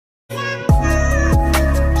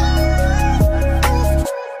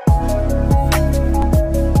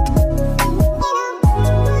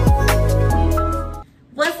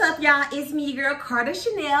girl Carter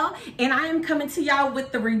Chanel, and I am coming to y'all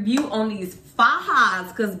with the review on these fajas.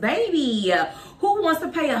 Because baby, who wants to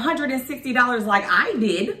pay $160 like I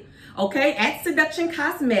did, okay, at Seduction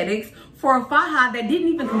Cosmetics for a faja that didn't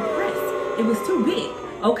even compress? It was too big.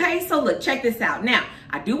 Okay, so look, check this out. Now,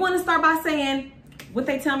 I do want to start by saying what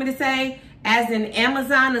they tell me to say. As an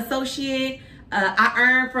Amazon associate, I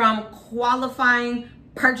earn from qualifying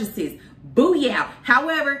purchases. Booyah.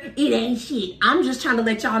 However, it ain't shit. I'm just trying to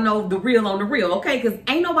let y'all know the real on the real, okay? Because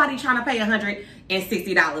ain't nobody trying to pay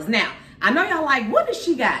 $160. Now, I know y'all like, what does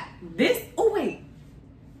she got? This, oh wait.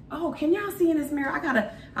 Oh, can y'all see in this mirror?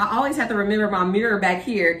 I always have to remember my mirror back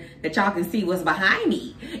here that y'all can see what's behind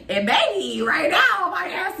me. And baby, right now, my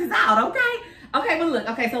ass is out, okay? Okay, but look,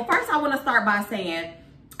 okay, so first I want to start by saying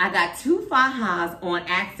I got two fajas on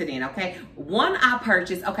accident, okay? One I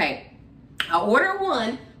purchased, okay, I ordered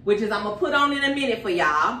one, which is I'm gonna put on in a minute for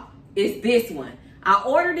y'all, is this one. I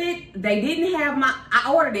ordered it, they didn't have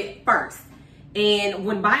I ordered it first. And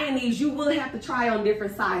when buying these, you will have to try on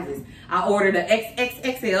different sizes. I ordered an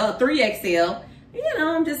XXXL, 3XL. You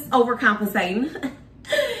know, I'm just overcompensating.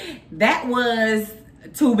 That was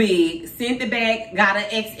too big. Sent it back, got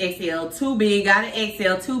an XXL, too big, got an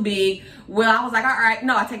XL, too big. Well, I was like, all right,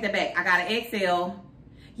 no, I take that back. I got an XL.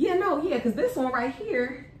 Yeah, no, yeah, because this one right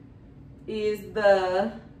here is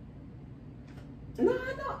the,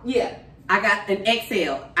 yeah. I got an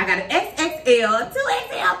XL. I got an XXL,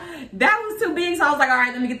 2XL. That was too big, so I was like, all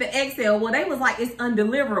right, let me get the XL. Well, they was like, it's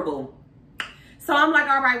undeliverable. So I'm like,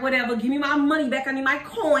 all right, whatever. Give me my money back. I need my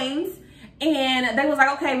coins. And they was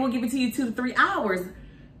like, okay, we'll give it to you 2 to 3 hours.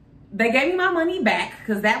 They gave me my money back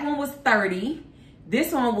because that one was 30.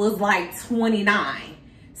 This one was like 29.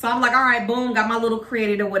 So I'm like, all right, boom, got my little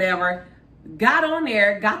credit or whatever. Got on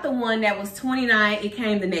there, got the one that was 29. It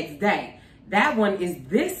came the next day. That one is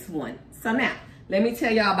this one. So now, let me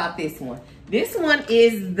tell y'all about this one. This one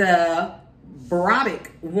is the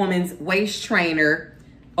Whatttt woman's waist trainer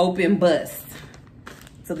open bust.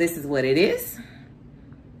 So this is what it is.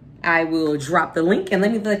 I will drop the link and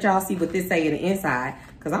let me let y'all see what this say in the inside.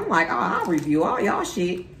 Cause I'm like, oh, I'll review all y'all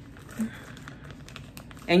shit.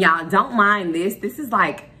 And y'all don't mind this. This is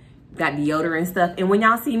like, got deodorant and stuff. And when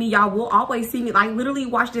y'all see me, y'all will always see me, like literally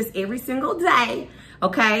watch this every single day.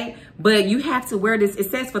 Okay, but you have to wear this. It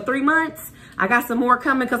says for 3 months. I got some more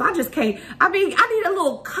coming because I just can't. I need a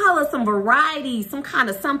little color, some variety, some kind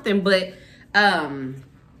of something. But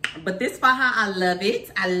this faja, I love it.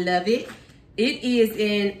 I love it. It is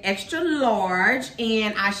in extra large,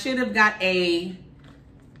 and I should have got a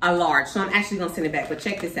large. So I'm actually gonna send it back. But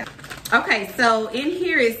check this out. Okay, so in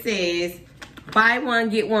here it says buy one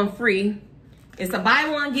get one free. It's a buy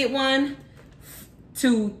one get one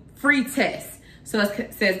to free test. So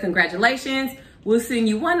it says, congratulations, we'll send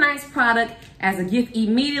you one nice product as a gift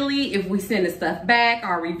immediately if we send the stuff back,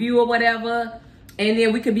 our review or whatever. And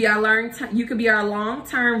then you could be our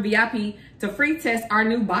long-term VIP to free test our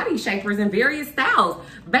new body shapers in various styles.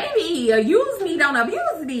 Baby, use me, don't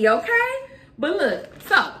abuse me, okay? But look,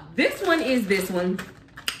 so this one is this one.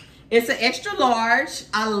 It's an extra large,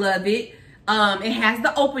 I love it. It has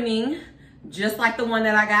the opening, just like the one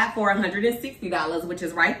that I got for $160, which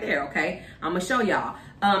is right there, okay? I'm gonna show y'all.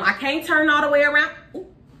 I can't turn all the way around. Ooh,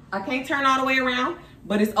 I can't turn all the way around,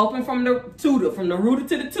 but it's open from the tutor, from the rooter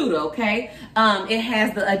to the tutor, okay? It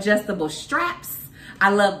has the adjustable straps. I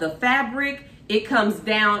love the fabric. It comes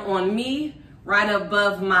down on me right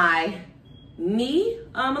above my knee,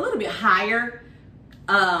 a little bit higher.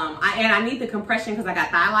 And I need the compression because I got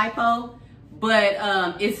thigh lipo, but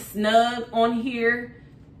it's snug on here,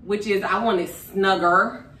 which is, I want it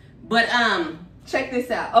snugger. But check this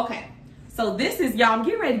out. Okay, so this is, y'all, I'm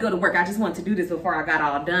getting ready to go to work. I just wanted to do this before I got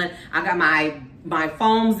all done. I got my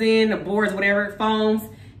foams in, the boards, whatever, foams,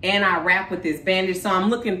 and I wrap with this bandage. So I'm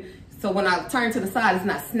looking, so when I turn to the side, it's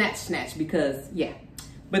not snatch because, yeah.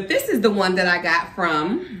 But this is the one that I got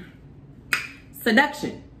from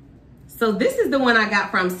Seduction. So this is the one I got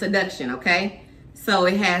from Seduction, okay? So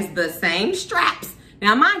it has the same straps.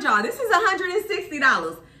 Now, mind y'all, this is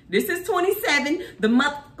 $160. This is $27. The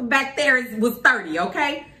month back there was $30,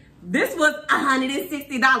 okay? This was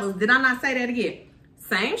 $160. Did I not say that again?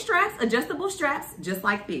 Same straps, adjustable straps, just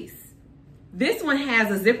like this. This one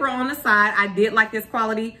has a zipper on the side. I did like this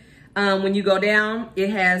quality. When you go down, it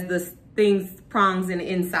has the prongs in the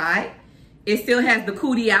inside. It still has the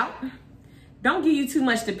cootie out. Don't give you too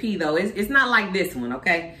much to pee though. It's not like this one,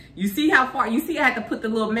 okay? You see how far, you see I had to put the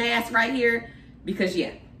little mask right here? Because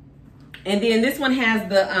yeah. And then this one has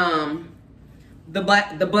the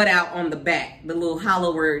butt out on the back, the little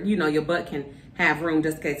hollow where, you know, your butt can have room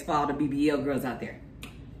just in case for all the BBL girls out there.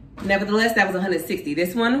 Nevertheless, that was $160.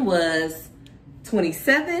 This one was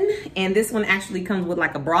 27, and this one actually comes with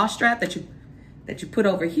like a bra strap that you put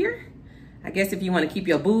over here. I guess if you want to keep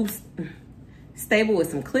your boobs stable with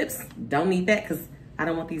some clips, don't need that because I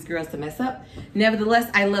don't want these girls to mess up. Nevertheless,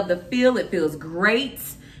 I love the feel. It feels great.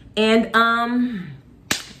 And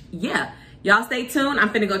yeah, y'all stay tuned. I'm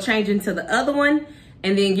finna go change into the other one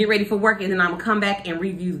and then get ready for work, and then I'm gonna come back and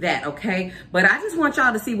review that, okay? But I just want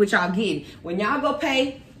y'all to see what y'all get. When y'all go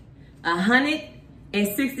pay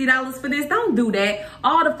 $160 for this, don't do that.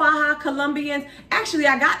 All the Faja Colombians, actually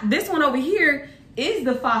I got this one over here is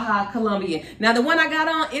the Faja Colombian. Now the one I got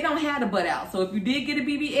on, it don't have the butt out. So if you did get a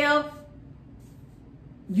BBL,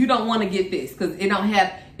 you don't want to get this because it don't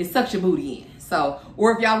have, it sucks your booty in. So,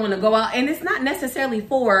 or if y'all want to go out, and it's not necessarily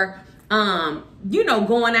for, you know,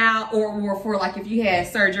 going out or for like if you had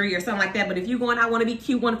surgery or something like that. But if you're going out, want to be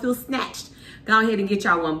cute, want to feel snatched, go ahead and get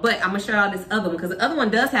y'all one. But I'm gonna show y'all this other one because the other one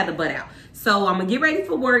does have the butt out. So I'm gonna get ready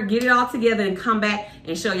for work, get it all together, and come back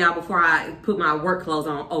and show y'all before I put my work clothes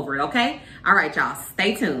on over it, okay? All right, y'all,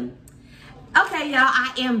 stay tuned. Okay, y'all,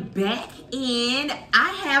 I am back, and I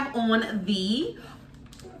have on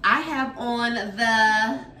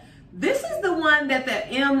the, this is the one that the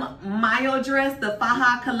M. Mayo dress, the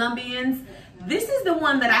Faja Colombians. This is the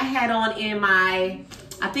one that I had on in my,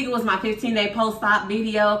 I think it was my 15-day post-op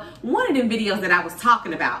video, one of them videos that I was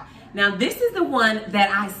talking about. Now, this is the one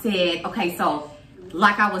that I said, okay, so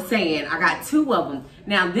like I was saying, I got two of them.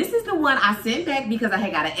 Now, this is the one I sent back because I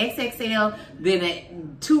had got an XXL, then a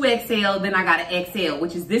 2XL, then I got an XL,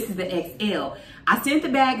 which is, this is the XL. I sent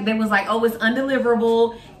it back, they was like, oh, it's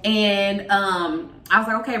undeliverable, and I was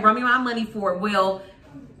like, okay, run me my money for it. Well,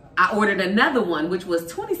 I ordered another one, which was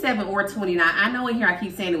 27 or 29. I know in here I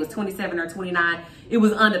keep saying it was 27 or 29. It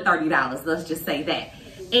was under $30, let's just say that.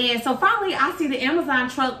 And so finally, I see the Amazon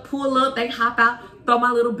truck pull up, they hop out, throw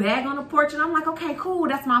my little bag on the porch, and I'm like, okay, cool,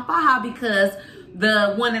 that's my Faja, because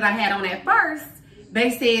the one that I had on at first, they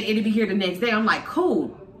said it'd be here the next day. I'm like,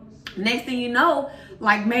 cool. Next thing you know,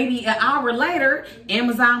 like maybe an hour later,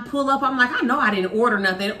 Amazon pull up. I'm like, I know I didn't order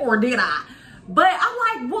nothing, or did I? But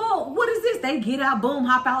I'm like, whoa, what is this? They get out, boom,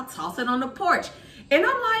 hop out, toss it on the porch. And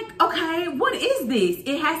I'm like, okay, what is this?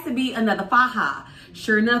 It has to be another Faja.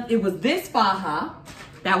 Sure enough, it was this Faja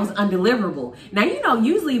that was undeliverable. Now, you know,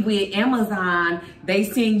 usually with Amazon, they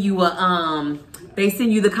send you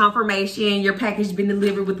the confirmation, your package been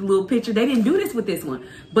delivered with a little picture. They didn't do this with this one,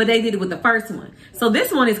 but they did it with the first one. So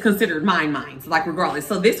this one is considered mine, like regardless.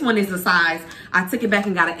 So this one is the size, I took it back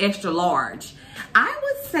and got an extra large. I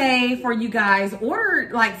would say for you guys,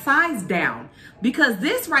 order like size down, because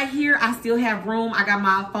this right here, I still have room. I got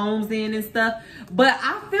my foams in and stuff, but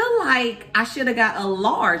I feel like I should have got a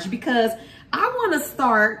large because I want to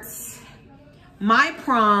start my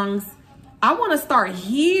prongs. I want to start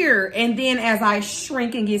here, and then as I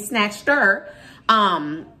shrink and get snatched-er,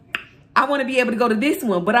 I want to be able to go to this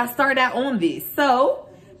one, but I started out on this. So,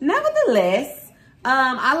 nevertheless,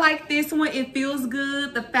 I like this one. It feels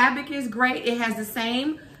good. The fabric is great. It has the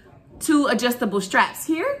same two adjustable straps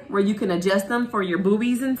here where you can adjust them for your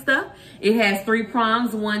boobies and stuff. It has 3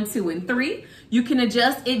 prongs, 1, 2, and 3. You can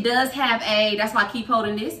adjust. It does have a, that's why I keep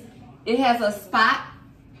holding this. It has a spot.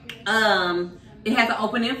 It has an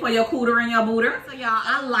opening for your cooter and your booter. So y'all,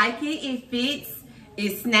 I like it. It fits.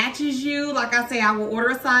 It snatches you. Like I say, I will order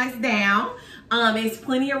a size down. It's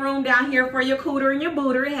plenty of room down here for your cooter and your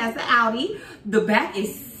booter. It has an outie. The back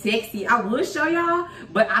is sexy. I would show y'all,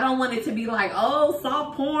 but I don't want it to be like, oh,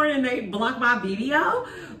 soft porn and they block my video.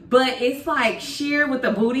 But it's like sheer with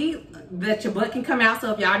the booty that your butt can come out.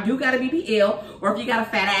 So if y'all do got a BBL, or if you got a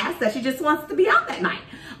fat ass that she just wants to be out that night.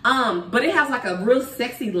 But it has like a real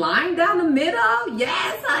sexy line down the middle.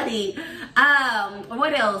 Yes, honey.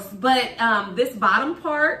 What else? But this bottom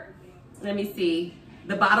part, let me see.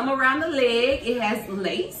 The bottom around the leg, it has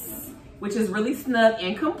lace, which is really snug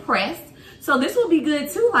and compressed. So this will be good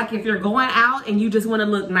too, like if you're going out and you just want to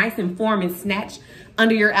look nice and form and snatch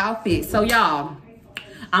under your outfit. So y'all,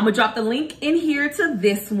 I'm gonna drop the link in here to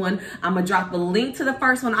this one. I'm gonna drop the link to the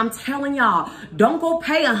first one. I'm telling y'all, don't go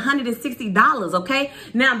pay $160, okay?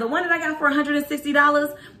 Now, the one that I got for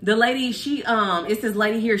 $160, the lady, she, it's this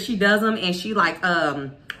lady here, she does them, and she like,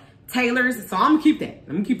 tailors. So I'm gonna keep that.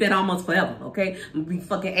 I'm gonna keep that almost forever, okay? I'm gonna be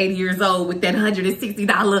fucking 80 years old with that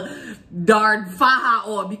 $160 Dart Faja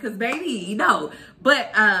oil because baby, you know.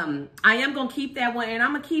 But I am gonna keep that one, and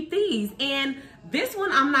I'm gonna keep these. And this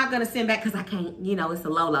one I'm not gonna send back because I can't, you know, it's a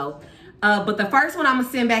low. But the first one I'm gonna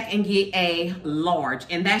send back and get a large,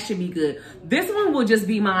 and that should be good. This one will just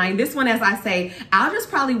be mine. This one, as I say, I'll just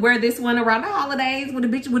probably wear this one around the holidays when the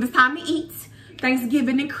bitch, when it's time to eat.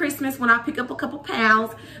 Thanksgiving and Christmas when I pick up a couple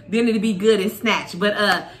pounds, then it'll be good and snatched. But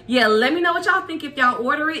yeah, let me know what y'all think if y'all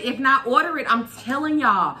order it. If not, order it. I'm telling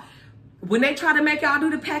y'all, when they try to make y'all do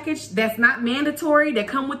the package that's not mandatory, that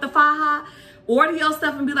come with the Faja, order your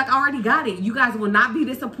stuff and be like, I already got it. You guys will not be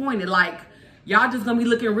disappointed. Like, y'all just gonna be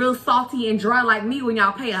looking real salty and dry like me when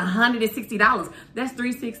y'all pay $160. That's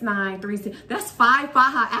 $369, that's 5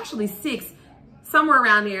 Faja, actually 6, somewhere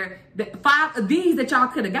around there. 5 of these that y'all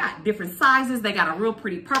could have got, different sizes. They got a real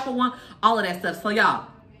pretty purple one, all of that stuff. So y'all,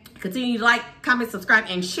 continue to like, comment, subscribe,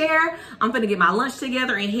 and share. I'm gonna get my lunch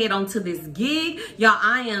together and head on to this gig. Y'all,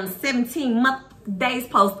 I am 17 days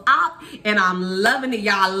post-op, and I'm loving it.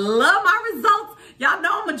 Y'all love my results. Y'all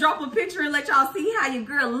know I'm gonna drop a picture and let y'all see how your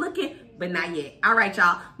girl looking, but not yet. All right,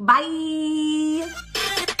 y'all. Bye.